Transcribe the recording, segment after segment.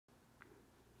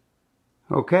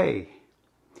Okay,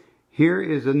 here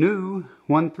is a new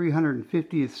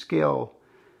 1/350th scale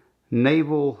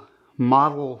naval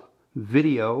model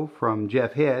video from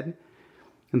Jeff Head.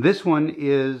 And this one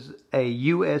is a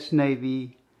U.S.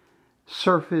 Navy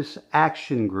Surface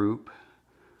Action Group,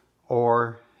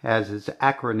 or as its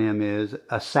acronym is,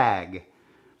 a SAG.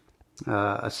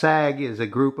 A SAG is a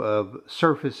group of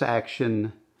surface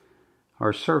action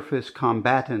or surface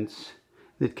combatants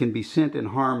that can be sent in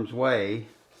harm's way,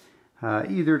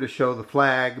 either to show the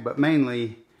flag, but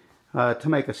mainly to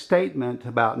make a statement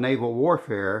about naval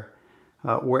warfare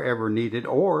wherever needed,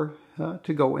 or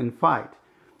to go and fight.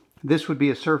 This would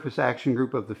be a surface action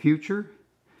group of the future.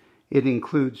 It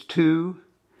includes 2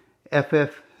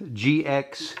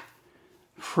 FFGX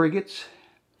frigates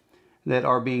that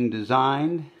are being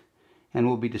designed and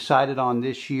will be decided on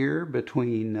this year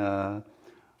between 4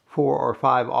 or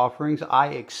 5 offerings. I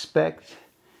expect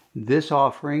this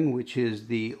offering, which is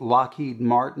the Lockheed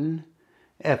Martin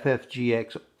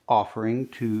FFGX offering,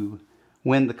 to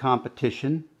win the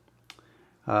competition.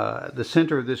 The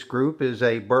center of this group is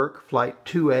a Burke Flight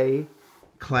 2A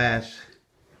class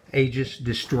Aegis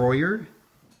destroyer.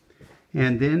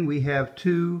 And then we have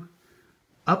 2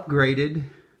 upgraded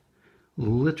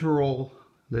littoral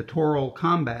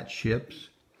combat ships,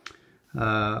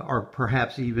 or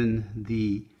perhaps even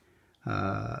the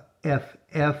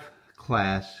FF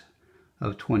class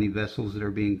of 20 vessels that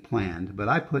are being planned. But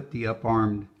I put the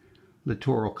up-armed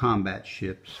littoral combat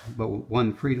ships, but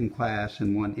 1 Freedom class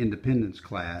and 1 Independence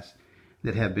class,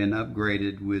 that have been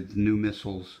upgraded with new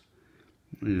missiles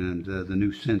and the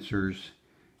new sensors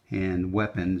and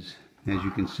weapons. As you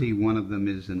can see, one of them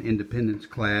is an Independence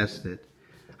class that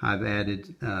I've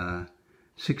added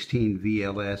 16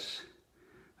 VLS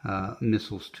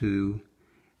missiles to,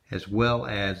 as well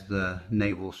as the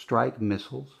Naval Strike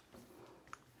Missiles.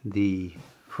 The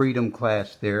Freedom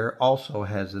class there also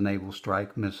has the Naval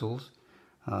Strike Missiles,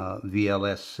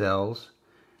 VLS cells.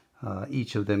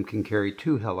 Each of them can carry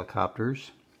 2 helicopters.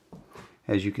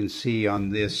 As you can see on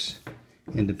this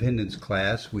Independence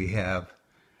class, we have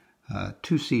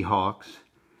 2 Seahawks,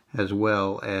 as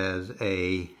well as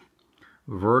a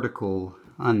vertical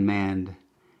unmanned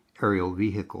aerial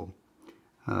vehicle.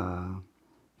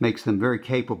 Makes them very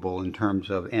capable in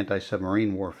terms of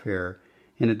anti-submarine warfare,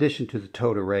 in addition to the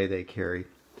towed array they carry.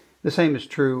 The same is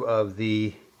true of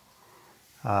the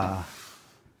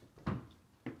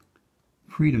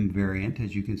Freedom variant.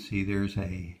 As you can see, there's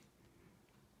a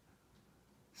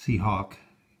Seahawk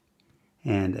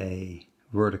and a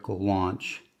vertical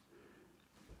launch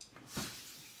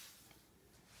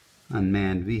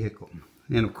unmanned vehicle.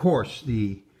 And of course,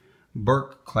 the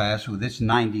Burke class with its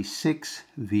 96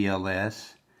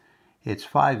 VLS, its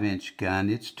 5-inch gun,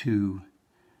 its 2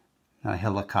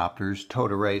 helicopters,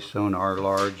 towed array sonar,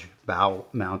 large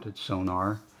bow-mounted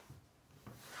sonar,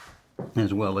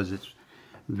 as well as its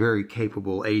very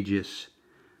capable Aegis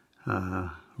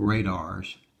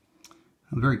radars.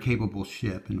 A very capable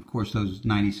ship. And of course, those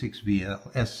 96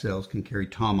 VLS cells can carry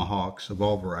Tomahawks of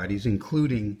all varieties,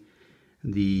 including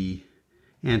the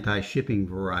anti-shipping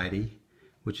variety,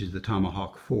 which is the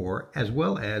Tomahawk 4, as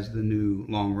well as the new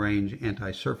long-range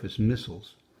anti-surface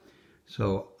missiles.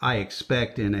 So I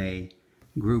expect in a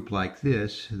group like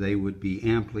this, they would be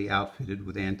amply outfitted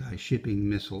with anti-shipping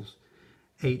missiles,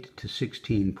 8 to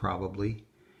 16 probably,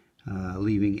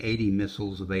 leaving 80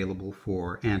 missiles available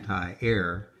for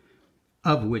anti-air,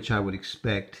 of which I would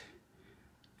expect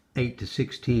 8 to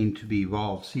 16 to be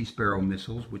Evolved Sea Sparrow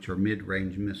missiles, which are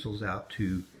mid-range missiles out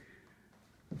to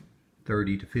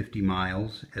 30 to 50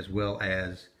 miles, as well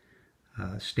as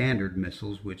standard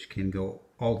missiles, which can go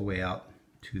all the way out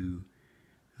to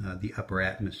the upper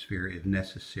atmosphere if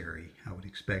necessary. I would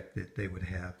expect that they would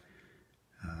have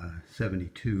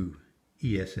 72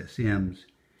 ESSMs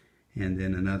and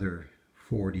then another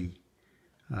 40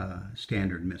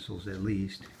 standard missiles at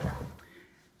least.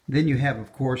 Then you have,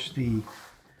 of course, the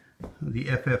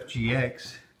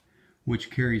FFGX,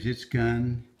 which carries its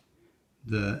gun,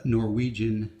 the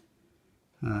Norwegian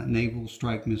Naval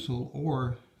Strike Missile,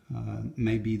 or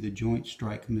maybe the Joint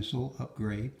Strike Missile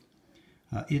upgrade.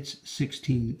 It's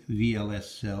 16 VLS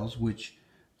cells, which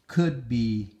could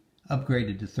be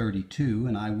upgraded to 32,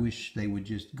 and I wish they would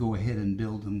just go ahead and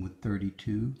build them with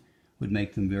 32. Would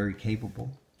make them very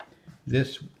capable.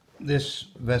 This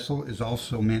vessel is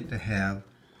also meant to have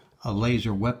a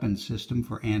laser weapon system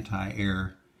for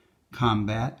anti-air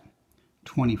combat,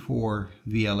 24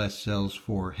 VLS cells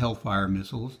for Hellfire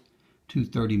missiles, 2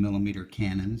 30mm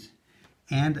cannons,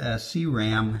 and a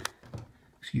CRAM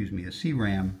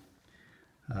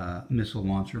missile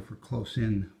launcher for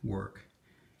close-in work.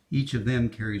 Each of them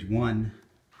carries 1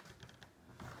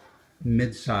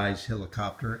 mid-size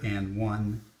helicopter and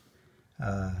one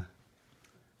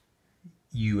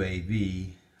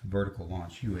UAV, vertical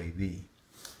launch UAV.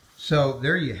 So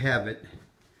there you have it,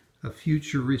 a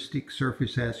futuristic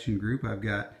surface action group. I've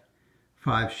got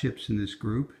 5 ships in this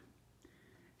group,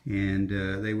 and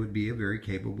they would be a very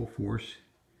capable force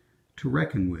to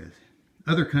reckon with.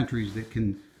 Other countries that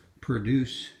can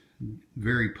produce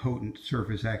very potent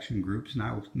surface action groups, and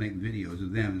I will make videos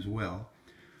of them as well,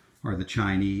 are the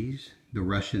Chinese, the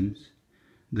Russians,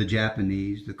 the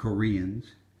Japanese, the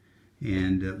Koreans,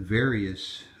 and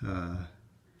various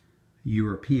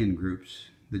European groups,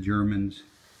 the Germans,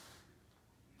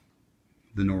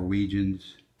 the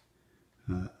Norwegians,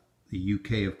 the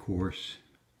UK, of course,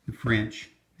 the French,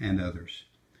 and others.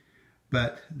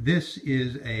 But this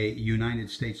is a United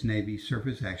States Navy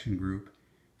surface action group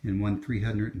in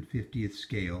 1/350th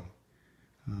scale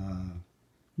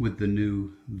with the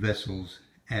new vessels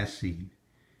as seen.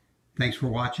 Thanks for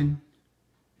watching.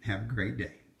 Have a great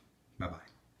day. Bye-bye.